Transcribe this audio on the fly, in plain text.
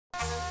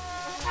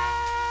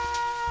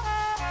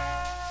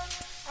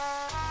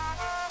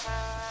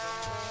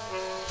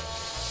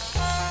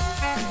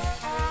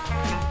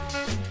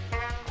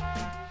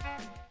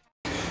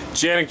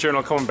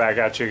TheJanticJournal coming back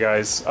at you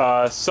guys.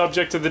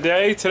 Subject of the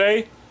day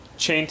today,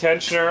 chain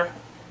tensioner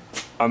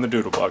on the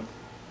doodle bug.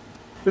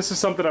 This is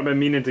something I've been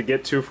meaning to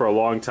get to for a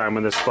long time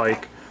on this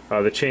bike.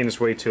 The chain is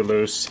way too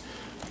loose.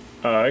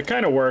 It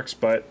kind of works,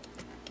 but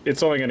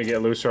it's only going to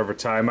get looser over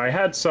time. I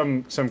had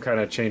some kind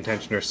of chain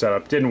tensioner set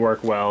up, didn't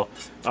work well.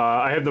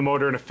 I have the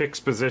motor in a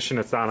fixed position,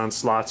 it's not on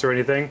slots or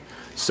anything,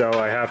 so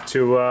I have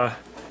to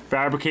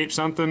fabricate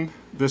something.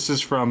 This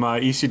is from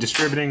EC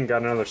Distributing,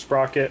 got another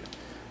sprocket.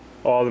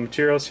 All the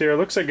materials here.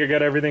 Looks like I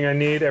got everything I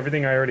need,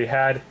 everything I already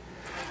had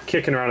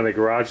kicking around in the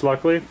garage,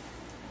 luckily.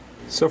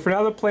 So for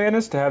now the plan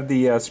is to have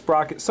the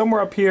sprocket somewhere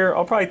up here.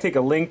 I'll probably take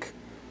a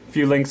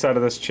few links out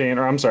of this chain,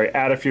 or I'm sorry,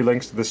 add a few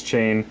links to this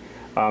chain,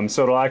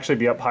 so it'll actually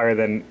be up higher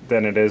than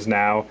it is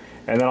now.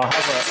 And then I'll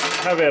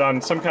have it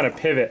on some kind of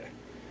pivot,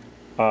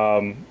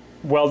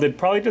 welded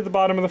probably to the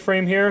bottom of the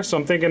frame here. So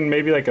I'm thinking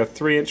maybe like a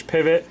 3-inch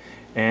pivot,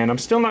 and I'm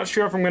still not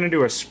sure if I'm going to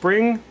do a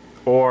spring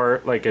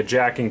or like a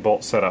jacking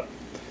bolt setup.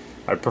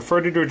 I'd prefer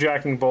to do a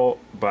jacking bolt,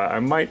 but I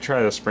might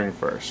try the spring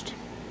first.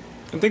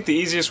 I think the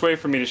easiest way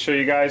for me to show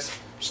you guys,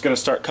 I'm just going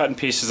to start cutting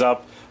pieces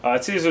up.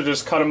 It's easier to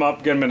just cut them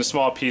up, get them into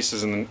small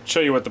pieces, and then show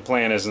you what the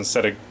plan is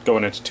instead of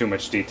going into too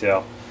much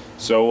detail.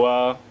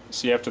 So,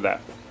 see you after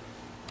that.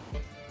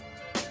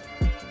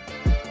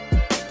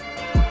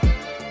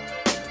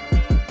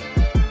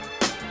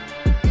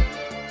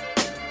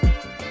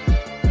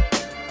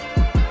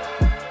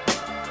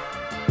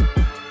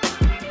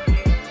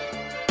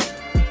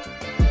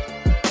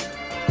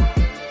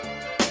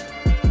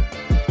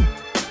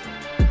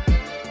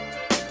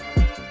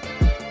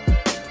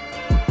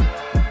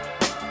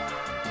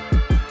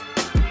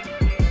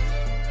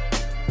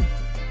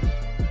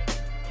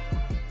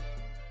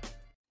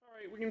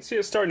 You can see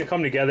it's starting to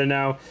come together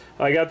now.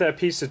 I got that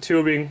piece of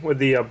tubing with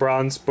the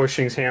bronze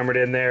bushings hammered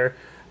in there.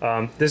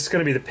 This is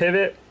going to be the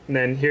pivot, and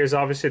then here's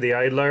obviously the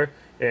idler,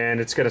 and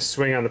it's going to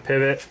swing on the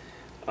pivot.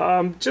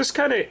 Just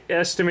kind of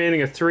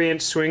estimating a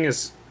 3-inch swing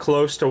is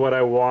close to what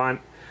I want.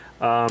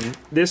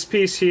 This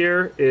piece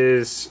here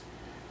is,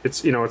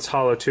 it's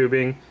hollow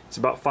tubing. It's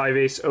about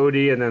 5/8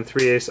 OD and then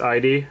 3/8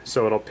 ID,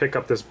 so it'll pick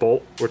up this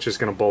bolt, which is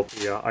going to bolt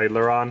the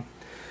idler on.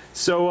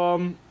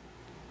 So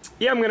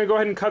yeah, I'm going to go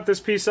ahead and cut this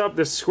piece up,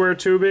 this square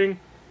tubing,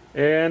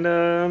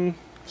 and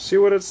see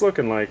what it's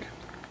looking like.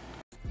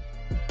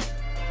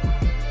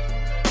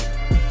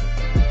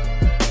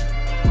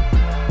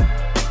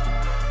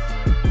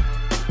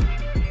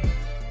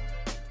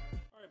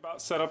 Alright,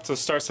 about set up to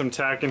start some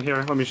tacking here.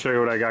 Let me show you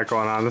what I got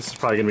going on. This is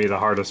probably going to be the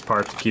hardest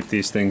part to keep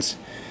these things,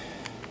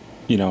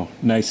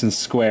 nice and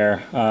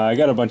square. I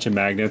got a bunch of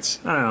magnets.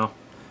 I don't know.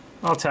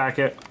 I'll tack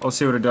it. I'll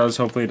see what it does.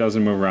 Hopefully it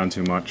doesn't move around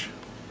too much.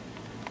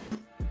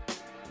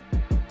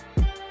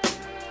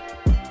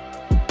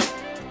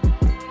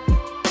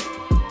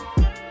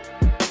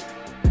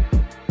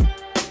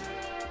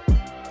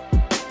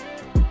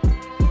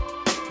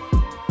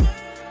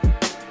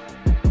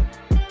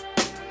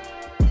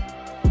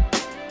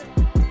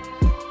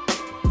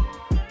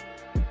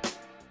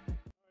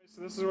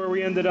 This is where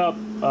we ended up.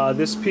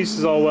 This piece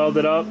is all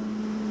welded up.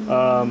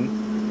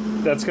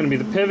 That's going to be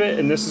the pivot,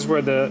 and this is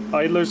where the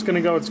idler is going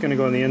to go. It's going to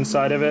go on the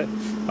inside of it.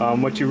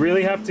 What you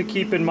really have to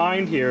keep in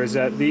mind here is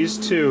that these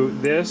two,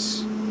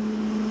 this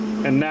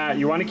and that,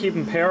 you want to keep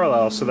them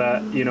parallel so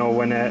that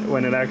when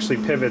it actually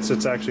pivots,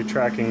 it's actually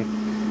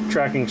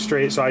tracking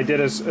straight. So I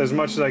did as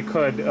much as I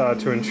could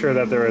to ensure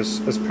that they're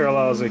as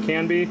parallel as they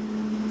can be.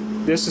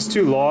 This is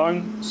too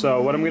long,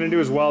 so what I'm going to do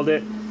is weld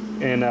it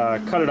and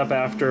cut it up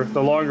after.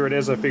 The longer it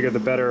is, I figure the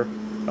better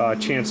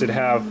chance it'd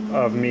have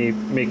of me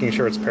making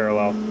sure it's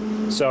parallel.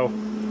 So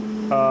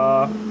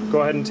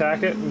go ahead and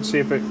tack it and see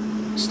if it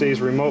stays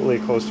remotely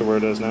close to where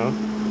it is now.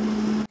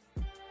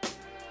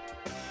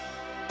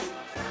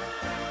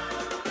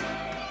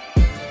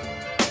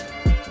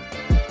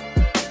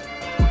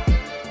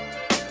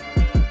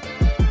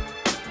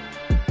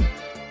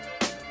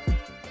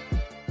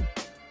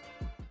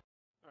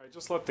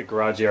 Just let the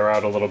garage air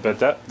out a little bit.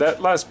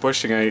 That last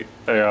bushing I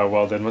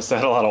welded must have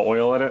had a lot of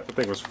oil in it. The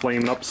thing was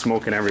flaming up,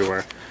 smoking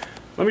everywhere.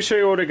 Let me show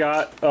you what I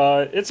got.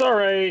 It's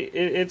alright.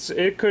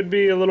 It could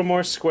be a little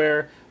more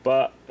square,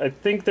 but I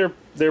think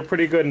they're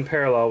pretty good in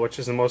parallel, which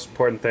is the most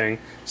important thing.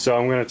 So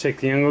I'm going to take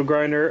the angle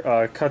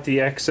grinder, cut the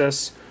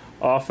excess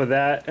off of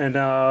that, and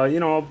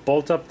I'll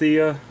bolt up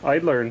the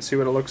idler and see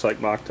what it looks like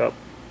mocked up.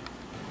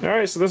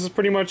 Alright, so this is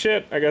pretty much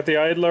it. I got the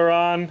idler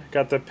on,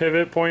 got the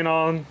pivot point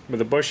on with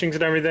the bushings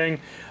and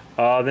everything.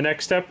 The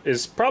next step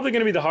is probably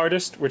going to be the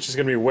hardest, which is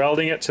going to be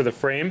welding it to the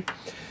frame.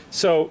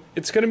 So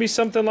it's going to be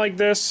something like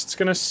this. It's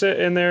going to sit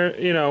in there,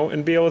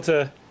 and be able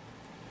to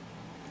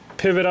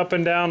pivot up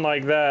and down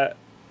like that.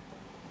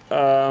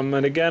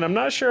 And again, I'm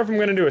not sure if I'm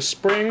going to do a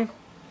spring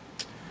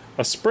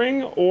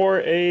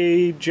or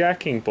a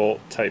jacking bolt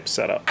type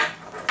setup.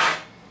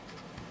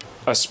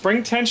 A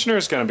spring tensioner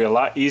is going to be a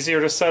lot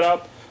easier to set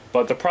up,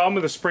 but the problem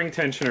with a spring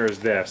tensioner is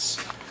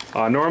this.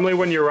 Normally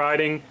when you're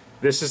riding,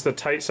 this is the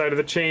tight side of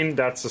the chain,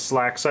 that's the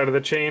slack side of the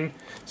chain,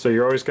 so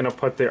you're always going to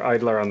put the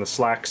idler on the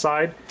slack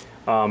side.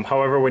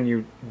 However, when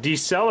you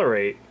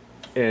decelerate,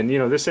 And you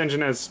know, this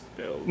engine has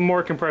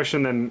more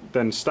compression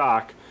than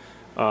stock,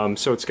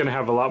 so it's going to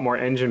have a lot more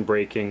engine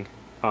braking.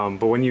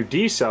 But when you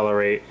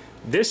decelerate,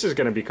 this is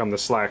going to become the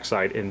slack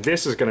side, and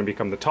this is going to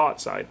become the taut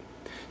side.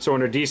 So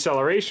under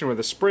deceleration with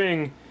a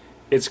spring,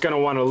 it's going to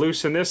want to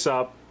loosen this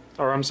up,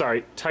 or I'm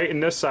sorry, tighten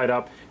this side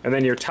up, and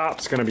then your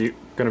top's going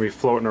to be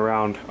floating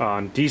around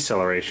on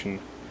deceleration.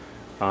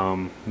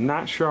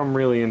 Not sure I'm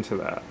really into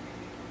that.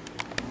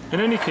 In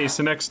any case,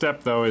 the next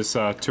step though is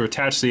to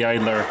attach the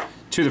idler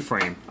to the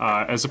frame.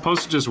 As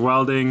opposed to just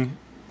welding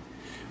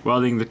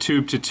the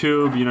tube to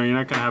tube, you know, you're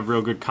not going to have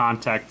real good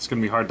contact. It's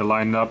going to be hard to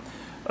line it up.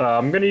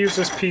 I'm going to use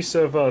this piece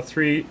of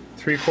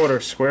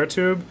 3/4 square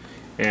tube,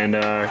 and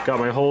got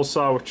my hole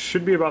saw, which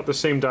should be about the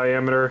same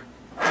diameter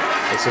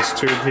as this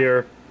tube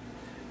here.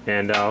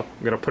 And I'm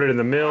going to put it in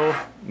the mill,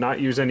 not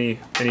use any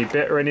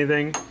bit or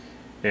anything,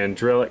 and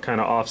drill it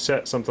kind of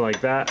offset, something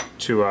like that,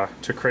 to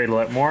cradle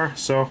it more.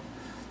 So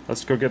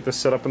let's go get this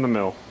set up in the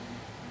mill.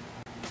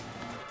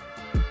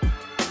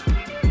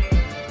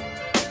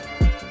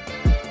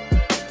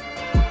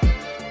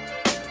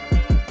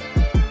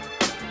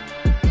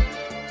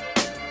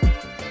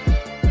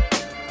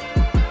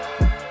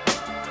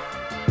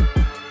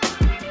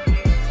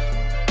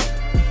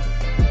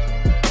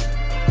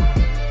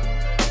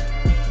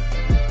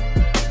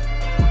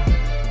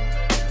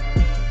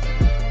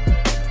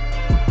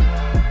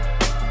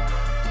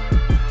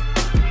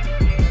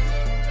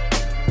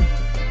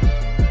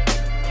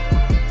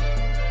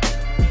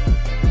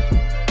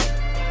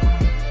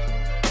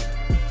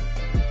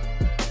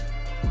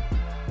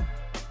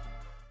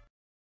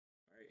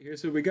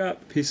 Here's what we got.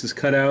 The piece is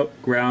cut out,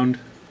 ground,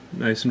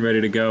 nice and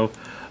ready to go.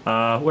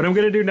 What I'm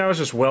going to do now is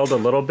just weld a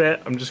little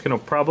bit. I'm just going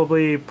to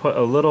probably put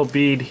a little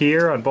bead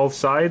here on both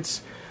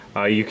sides.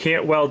 You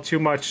can't weld too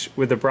much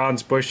with the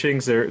bronze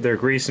bushings. They're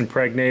grease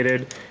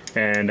impregnated,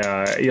 and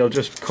you'll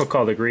just cook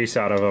all the grease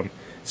out of them.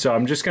 So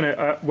I'm just going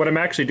to, what I'm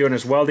actually doing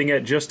is welding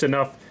it just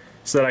enough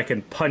so that I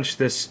can punch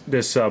this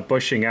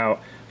bushing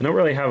out. I don't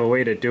really have a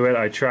way to do it.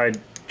 I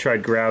tried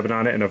grabbing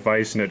on it in a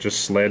vise and it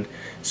just slid.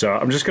 So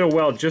I'm just going to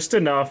weld just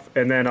enough,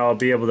 and then I'll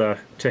be able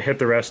to hit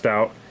the rest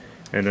out.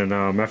 And then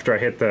after I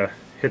hit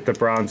the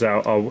bronze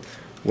out, I'll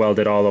weld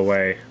it all the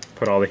way,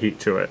 put all the heat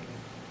to it.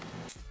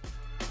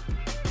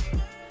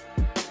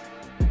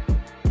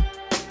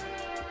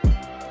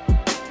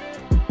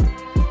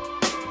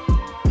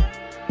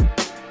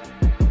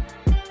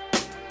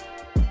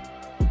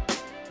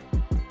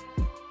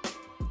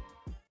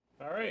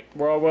 Alright,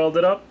 we're all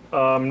welded up.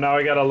 Now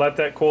I gotta let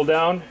that cool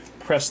down,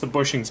 press the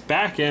bushings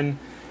back in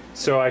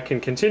so I can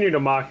continue to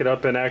mock it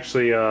up and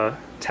actually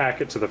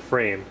tack it to the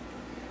frame.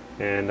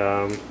 And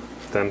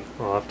then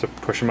I'll have to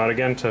push them out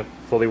again to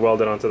fully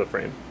weld it onto the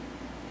frame.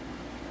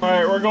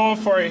 Alright, we're going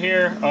for it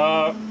here.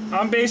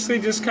 I'm basically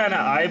just kind of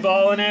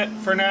eyeballing it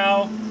for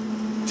now,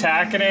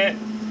 tacking it,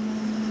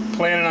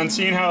 planning on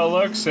seeing how it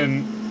looks,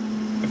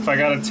 and if I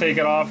gotta take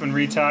it off and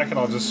re-tack it,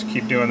 I'll just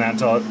keep doing that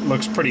until it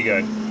looks pretty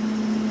good.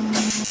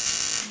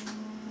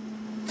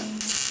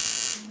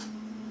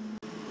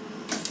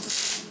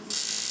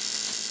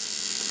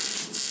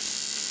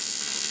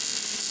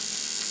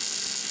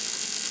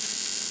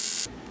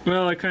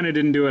 Well, I kind of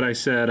didn't do what I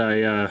said.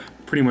 I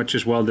pretty much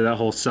just welded that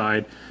whole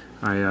side.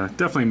 I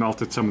definitely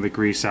melted some of the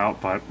grease out,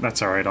 but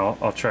that's alright.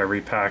 I'll try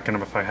repacking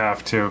them if I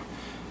have to.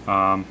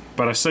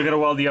 But I still got to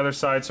weld the other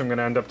side, so I'm going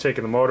to end up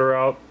taking the motor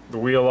out, the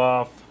wheel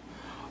off,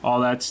 all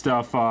that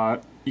stuff.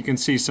 You can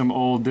see some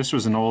old, this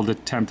was an old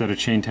attempt at a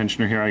chain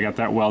tensioner here. I got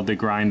that weld to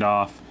grind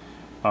off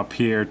up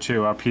here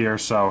too, up here.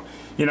 So,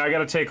 you know, I got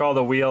to take all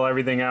the wheel,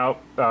 everything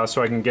out,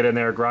 so I can get in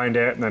there, grind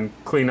it, and then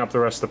clean up the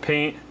rest of the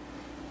paint.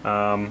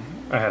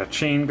 I had a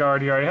chain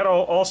guard here. I had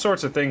all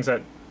sorts of things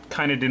that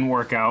kind of didn't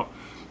work out.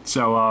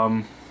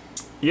 So,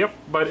 yep,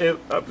 but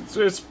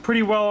it's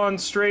pretty well on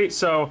straight,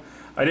 so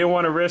I didn't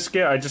want to risk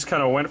it. I just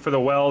kind of went for the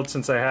weld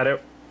since I had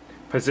it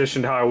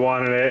positioned how I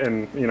wanted it,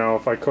 and, you know,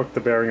 if I cook the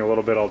bearing a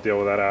little bit, I'll deal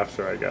with that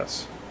after, I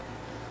guess.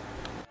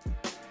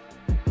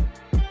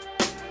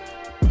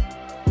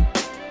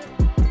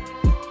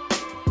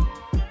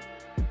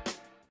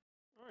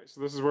 So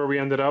this is where we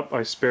ended up.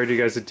 I spared you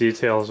guys the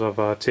details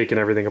of taking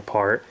everything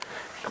apart,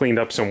 cleaned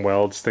up some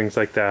welds, things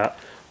like that.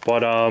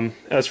 But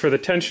as for the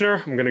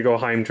tensioner, I'm going to go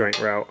Heim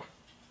joint route.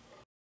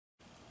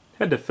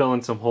 Had to fill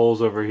in some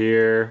holes over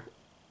here,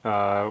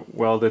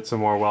 welded some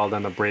more weld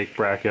on the brake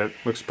bracket.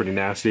 Looks pretty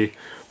nasty.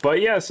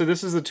 But yeah, so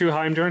this is the two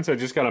Heim joints. I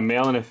just got a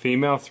male and a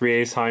female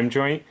 3/8 Heim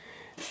joint.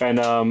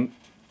 And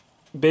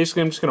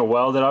basically I'm just going to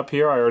weld it up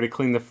here. I already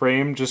cleaned the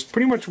frame. Just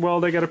pretty much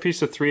weld. I got a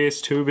piece of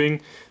 3/8 tubing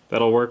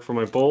that'll work for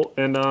my bolt,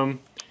 and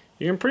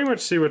you can pretty much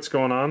see what's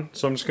going on.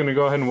 So I'm just going to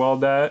go ahead and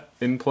weld that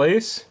in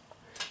place,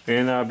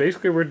 and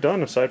basically we're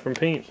done aside from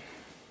paint.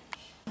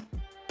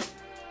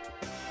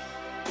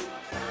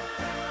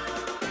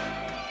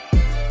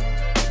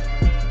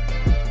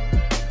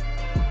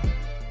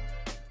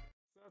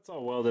 That's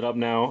all welded up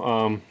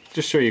now.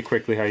 Just show you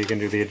quickly how you can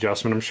do the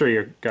adjustment. I'm sure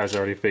you guys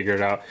already figured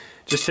it out.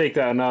 Just take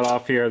that nut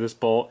off here, this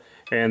bolt,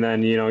 and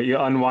then, you know, you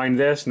unwind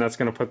this, and that's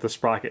going to put the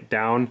sprocket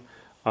down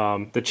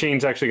The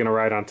chain's actually going to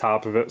ride on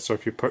top of it, so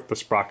if you put the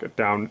sprocket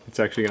down, it's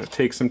actually going to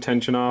take some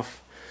tension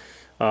off.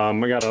 I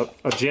got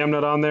a jam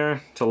nut on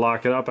there to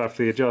lock it up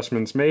after the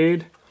adjustment's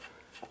made.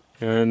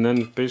 And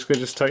then basically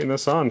just tighten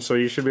this on. So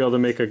you should be able to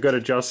make a good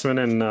adjustment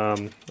in, I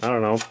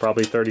don't know,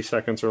 probably 30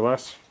 seconds or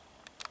less.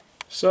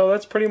 So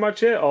that's pretty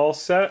much it, all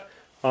set.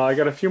 I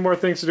got a few more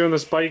things to do on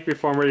this bike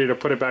before I'm ready to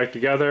put it back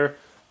together.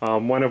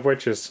 One of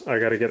which is I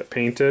got to get it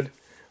painted.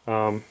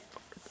 A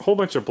whole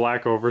bunch of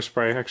black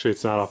overspray. Actually,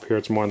 it's not up here,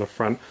 it's more in the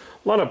front.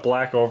 A lot of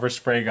black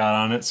overspray got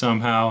on it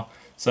somehow.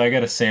 So I got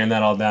to sand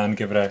that all down and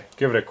give it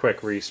a quick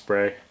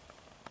respray.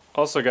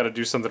 Also got to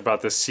do something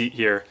about this seat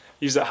here.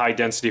 Use that high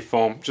density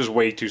foam, just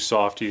way too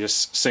soft. You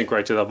just sink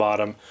right to the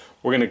bottom.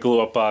 We're going to glue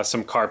up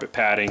some carpet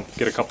padding,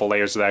 get a couple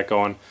layers of that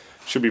going.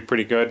 Should be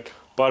pretty good.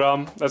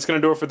 But that's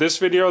going to do it for this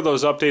video.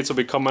 Those updates will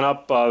be coming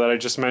up that I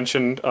just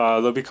mentioned.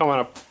 They'll be coming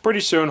up pretty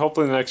soon.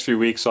 Hopefully in the next few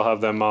weeks I'll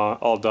have them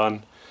all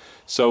done.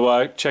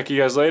 So check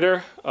you guys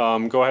later.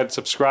 Go ahead and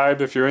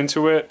subscribe if you're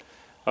into it.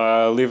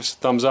 Leave us a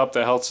thumbs up.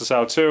 That helps us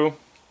out too.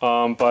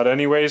 But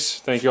anyways,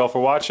 thank you all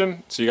for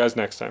watching. See you guys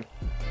next time.